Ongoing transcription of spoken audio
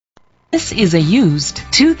This is a used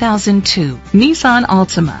 2002 Nissan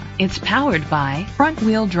Altima. It's powered by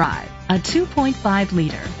front-wheel drive, a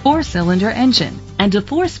 2.5-liter four-cylinder engine, and a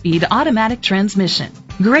 4-speed automatic transmission.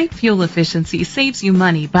 Great fuel efficiency saves you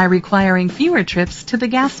money by requiring fewer trips to the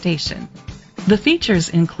gas station. The features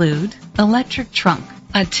include electric trunk,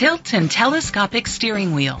 a tilt and telescopic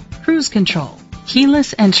steering wheel, cruise control,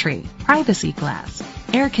 keyless entry, privacy glass,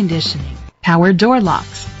 air conditioning, power door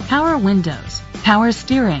locks, power windows, power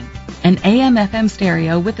steering, an AM/FM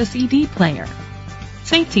stereo with a CD player.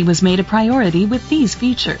 Safety was made a priority with these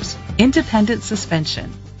features: independent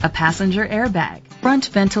suspension, a passenger airbag, front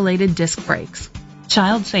ventilated disc brakes,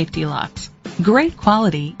 child safety locks. Great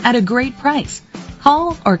quality at a great price.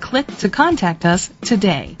 Call or click to contact us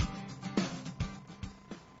today.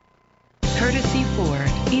 Courtesy Ford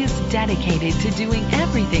is dedicated to doing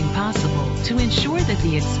everything possible to ensure that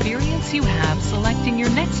the experience you have selecting your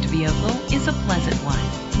next vehicle is a pleasant one.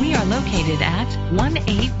 We are located at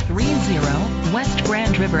 1830 West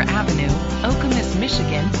Grand River Avenue, Okemos,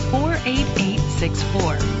 Michigan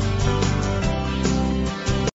 48864.